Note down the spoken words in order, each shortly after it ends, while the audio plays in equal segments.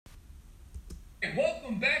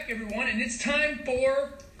Welcome back, everyone, and it's time for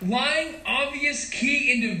Lying Obvious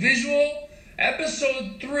Key Individual,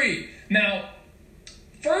 Episode 3. Now,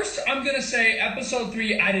 first, I'm going to say Episode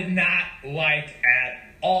 3 I did not like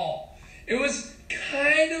at all. It was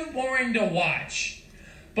kind of boring to watch,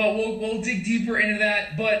 but we'll dig deeper into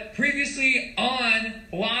that. But previously on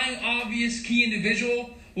Lying Obvious Key Individual,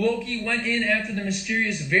 Loki went in after the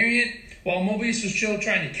mysterious variant while Mobius was still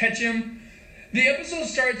trying to catch him. The episode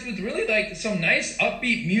starts with really some nice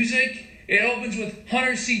upbeat music. It opens with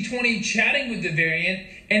Hunter C20 chatting with the variant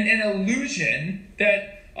and an illusion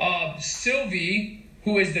that Sylvie,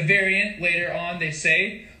 who is the variant later on, they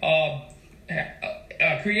say,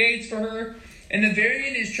 creates for her. And the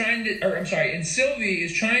variant is and Sylvie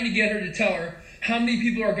is trying to get her to tell her how many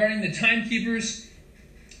people are guarding the timekeepers.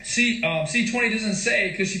 C20 doesn't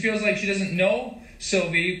say because she feels like she doesn't know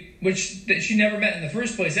Sylvie, which she never met in the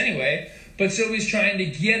first place anyway. But Sylvie's trying to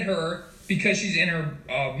get her because she's in her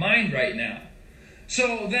mind right now.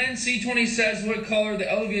 So then C20 says what color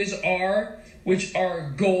the elevators are, which are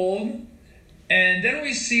gold. And then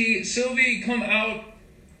we see Sylvie come out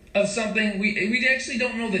of something. We actually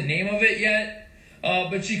don't know the name of it yet.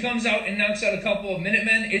 But she comes out and knocks out a couple of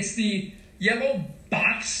Minutemen. It's the yellow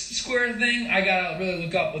box square thing. I gotta really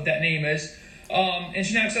look up what that name is. And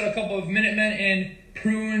she knocks out a couple of Minutemen and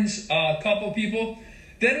prunes a couple people.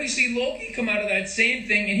 Then we see Loki come out of that same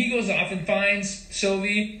thing, and he goes off and finds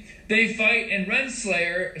Sylvie. They fight, and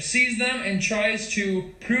Renslayer sees them and tries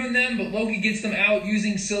to prune them, but Loki gets them out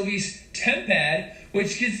using Sylvie's Tempad,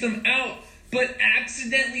 which gets them out, but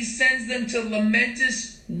accidentally sends them to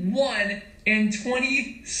Lamentis 1 in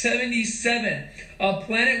 2077, a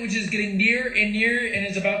planet which is getting nearer and nearer and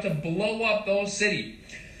is about to blow up the whole city.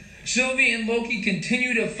 Sylvie and Loki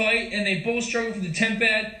continue to fight, and they both struggle for the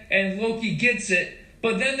Tempad, and Loki gets it.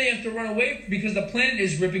 But then they have to run away because the planet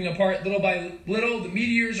is ripping apart little by little. The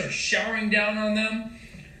meteors are showering down on them.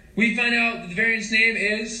 We find out that the variant's name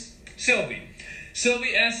is Sylvie.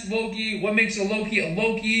 Sylvie asks Loki what makes a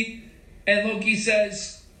Loki, and Loki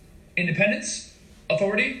says independence,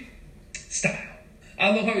 authority, style. I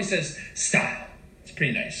love how he says style. It's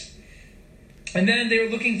pretty nice. And then they're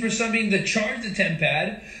looking for something to charge the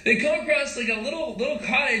Tempad. They come across a little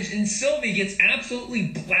cottage, and Sylvie gets absolutely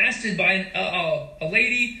blasted by a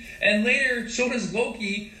lady. And later, so does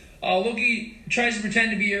Loki. Loki tries to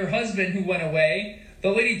pretend to be her husband who went away.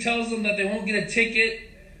 The lady tells them that they won't get a ticket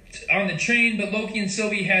on the train, but Loki and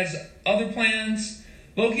Sylvie has other plans.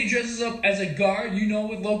 Loki dresses up as a guard. You know,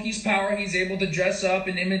 with Loki's power, he's able to dress up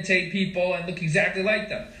and imitate people and look exactly like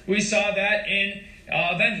them. We saw that in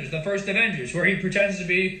Avengers, the first Avengers, where he pretends to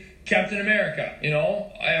be Captain America,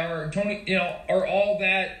 or Tony, or all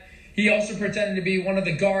that. He also pretended to be one of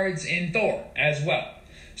the guards in Thor as well.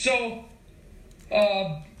 So,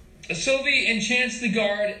 Sylvie enchants the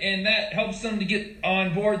guard, and that helps them to get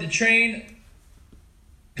on board the train.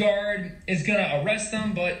 Guard is gonna arrest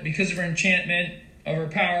them, but because of her enchantment, of her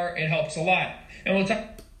power, it helps a lot. And we'll talk.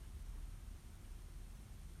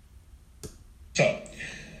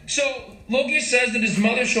 So Loki says that his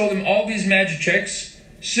mother showed him all these magic tricks.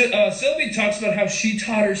 Sylvie talks about how she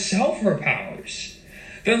taught herself her powers.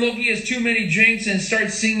 Then Loki has too many drinks and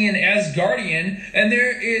starts singing Asgardian, and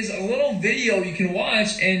there is a little video you can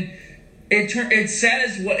watch, and it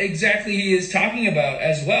says what exactly he is talking about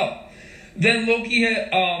as well. Then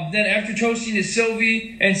then after toasting to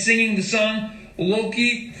Sylvie and singing the song,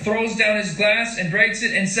 Loki throws down his glass and breaks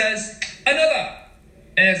it and says, "Another!"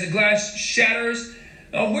 And as the glass shatters,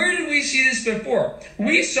 where did we see this before?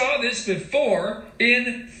 We saw this before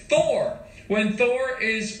in Thor, when Thor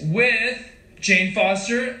is with Jane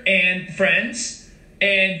Foster and friends,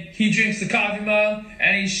 and he drinks the coffee mug,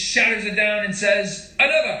 and he shatters it down and says,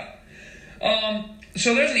 "Another!"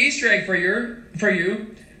 So there's an Easter egg for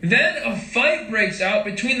you. Then a fight breaks out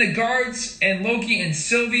between the guards and Loki and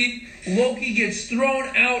Sylvie. Loki gets thrown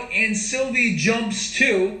out, and Sylvie jumps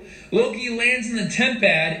too. Loki lands in the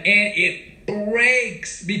Tempad, and it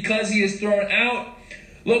breaks because he is thrown out.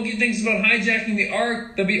 Loki thinks about hijacking the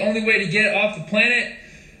Ark, the only way to get it off the planet.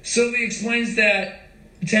 Sylvie explains that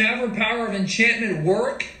to have her power of enchantment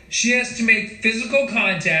work, she has to make physical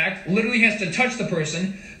contact, literally has to touch the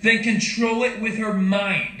person, then control it with her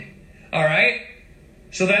mind. Alright?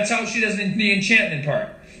 So that's how she does the enchantment part.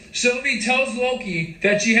 Sylvie tells Loki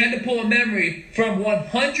that she had to pull a memory from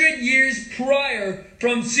 100 years prior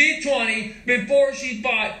from C20 before she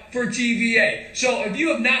fought for TVA. So if you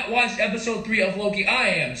have not watched episode 3 of Loki, I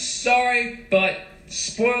am sorry, but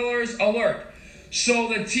spoilers alert. So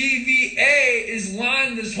the TVA is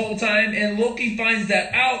lying this whole time, and Loki finds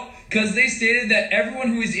that out because they stated that everyone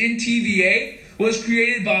who is in TVA was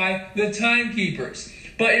created by the Timekeepers.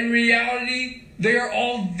 But in reality, they are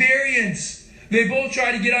all variants. They both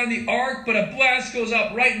try to get on the Ark, but a blast goes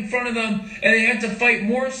up right in front of them, and they have to fight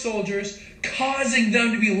more soldiers, causing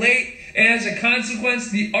them to be late. And as a consequence,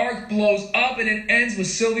 the Ark blows up, and it ends with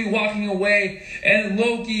Sylvie walking away and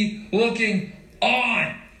Loki looking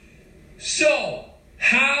on. So,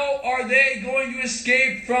 how are they going to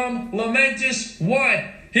escape from Lamentis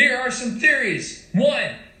 1? Here are some theories.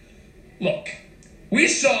 1. Look, we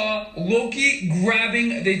saw Loki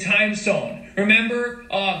grabbing the time stone. Remember,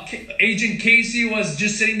 Agent Casey was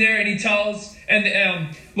just sitting there and he tells,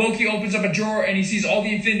 and Loki opens up a drawer and he sees all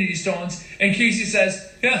the Infinity Stones. And Casey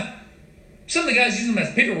says, yeah, some of the guys use them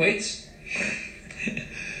as paperweights.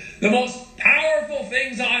 The most powerful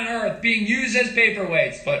things on Earth being used as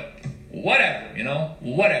paperweights. But whatever,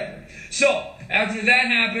 whatever. So, after that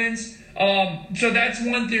happens, so that's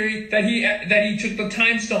one theory, that he took the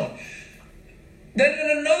time stone. Then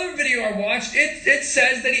in another video I watched, it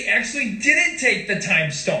says that he actually didn't take the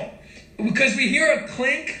time stone. Because we hear a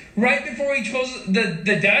clink right before he closes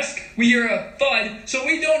the desk. We hear a thud. So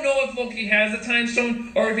we don't know if Loki has the time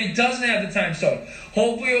stone or if he doesn't have the time stone.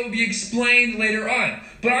 Hopefully it will be explained later on.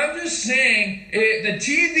 But I'm just saying, the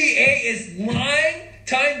TVA is lying,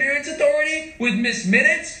 Time Variance Authority, with Miss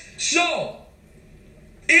Minutes. So,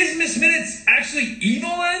 is Miss Minutes actually evil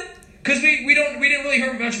then? Because we didn't really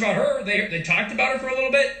hear much about her. They talked about her for a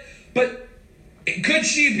little bit, but could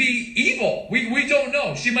she be evil? We don't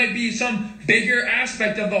know. She might be some bigger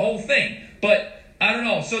aspect of the whole thing, but I don't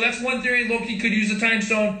know. So that's one theory. Loki could use the time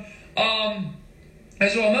stone.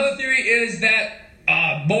 As well, another theory is that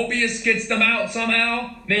Mobius gets them out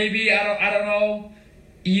somehow. Maybe I don't know.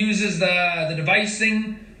 He uses the device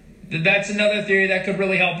thing. That's another theory that could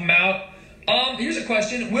really help him out. Here's a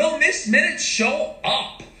question: will Miss Minutes show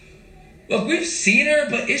up? Look, we've seen her,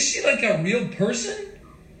 but is she like a real person?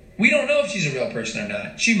 We don't know if she's a real person or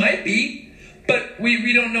not. She might be, but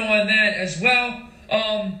we don't know on that as well.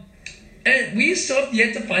 And we still have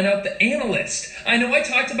yet to find out the analyst. I know I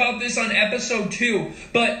talked about this on episode 2,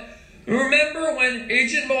 but remember when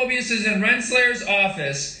Agent Mobius is in Renslayer's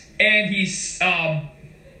office and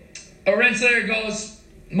Renslayer goes,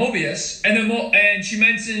 Mobius, and then she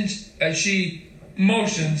mentions, she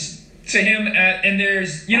motions to him and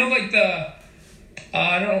there's, like the,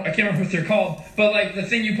 I can't remember what they're called, but like the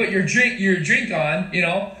thing you put your drink on,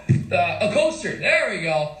 a coaster. There we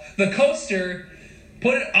go. The coaster,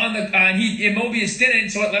 put it on Mobius didn't,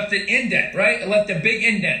 so it left an indent, right? It left a big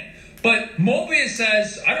indent. But Mobius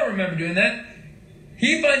says, I don't remember doing that.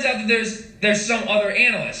 He finds out that there's some other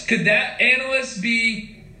analyst. Could that analyst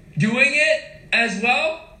be doing it as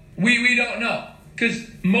well? We don't know. Because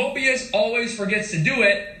Mobius always forgets to do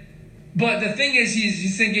it. But the thing is,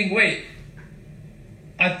 he's thinking, wait,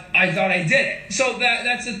 I thought I did it. So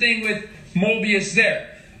that's the thing with Mobius there.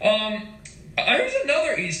 There's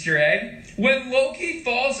another Easter egg. When Loki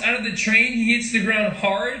falls out of the train, he hits the ground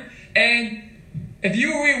hard. And if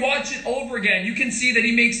you rewatch it over again, you can see that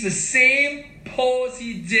he makes the same pose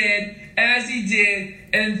he did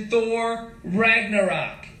in Thor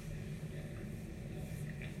Ragnarok.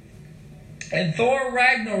 In Thor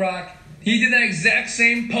Ragnarok, he did that exact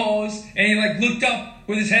same pose, and he looked up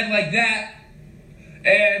with his head like that.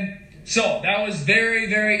 And so that was very,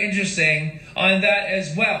 very interesting on that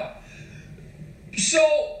as well.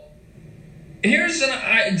 So here's an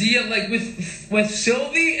idea, with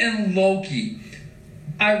Sylvie and Loki.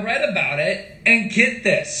 I read about it, and get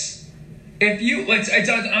this. If you, I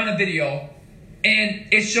talked on a video, and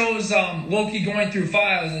it shows Loki going through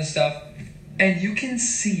files and stuff, and you can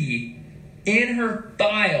see in her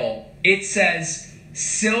file, it says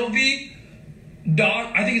Sylvie,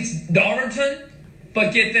 I think it's Dodderton,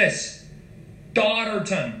 but get this,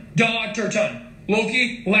 Dodderton,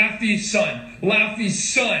 Loki, Laufey's son.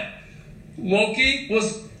 Loki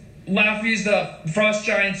was Laufey's the Frost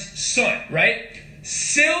Giant's son, right?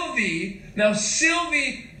 Sylvie, I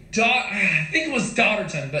think it was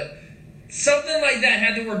Dodderton, but something like that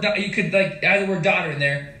had the word, you could add the word daughter in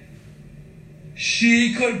there.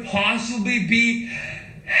 She could possibly be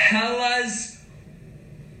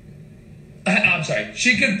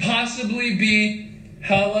she could possibly be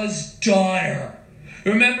Hela's daughter.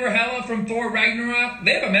 Remember Hela from Thor Ragnarok?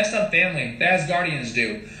 They have a messed up family. The Asgardians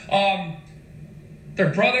do. Their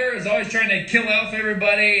brother is always trying to kill off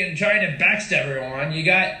everybody and trying to backstab everyone. You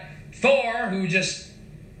got Thor, who just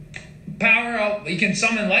power out. He can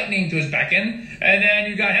summon lightning to his beckon. And then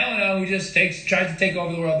you got Helena, who just tries to take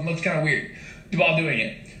over the world and looks kind of weird while doing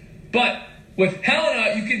it. But with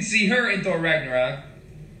Helena, you can see her in Thor Ragnarok.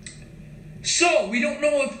 So we don't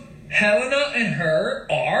know if Helena and her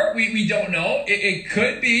are. We don't know. It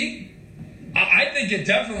could be. I think it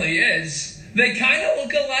definitely is. They kind of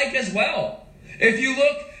look alike as well. If you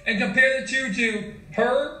look and compare the two to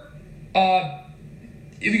her,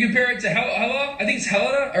 if you compare it to Hella, I think it's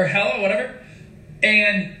Helena or Hella, whatever,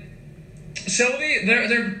 and Sylvie,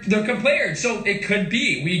 they're compared. So it could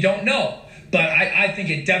be. We don't know. But I think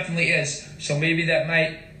it definitely is. So maybe that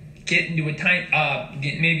might get into a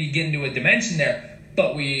maybe get into a dimension there.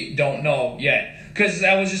 But we don't know yet. Because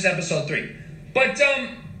that was just episode 3. But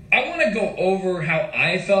I want to go over how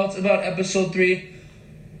I felt about episode 3.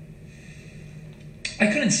 I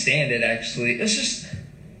couldn't stand it, actually. It's just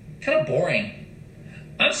kind of boring.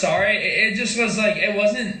 I'm sorry. It just was like, it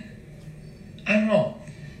wasn't, I don't know.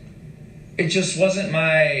 It just wasn't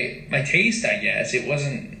my taste, I guess. I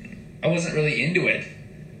wasn't really into it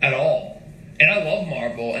at all. And I love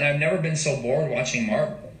Marvel, and I've never been so bored watching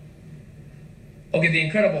Marvel. Okay, The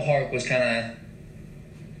Incredible Hulk was kind of,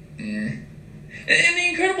 And The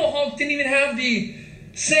Incredible Hulk didn't even have the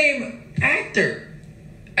same actor.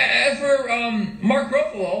 For Mark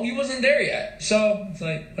Ruffalo, he wasn't there yet. So, it's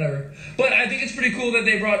like, whatever. But I think it's pretty cool that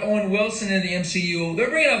they brought Owen Wilson into the MCU. They're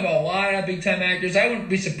bringing up a lot of big-time actors. I wouldn't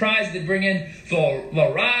be surprised if they bring in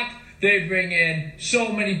The Rock. They bring in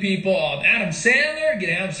so many people. Adam Sandler. Get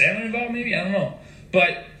Adam Sandler involved, maybe? I don't know.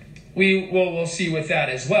 But we'll see with that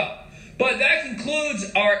as well. But that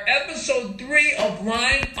concludes our episode 3 of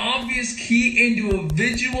Lying Obvious Key into a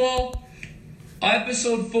Visual.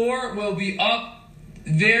 Episode 4 will be up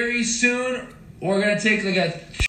very soon. We're going to take like a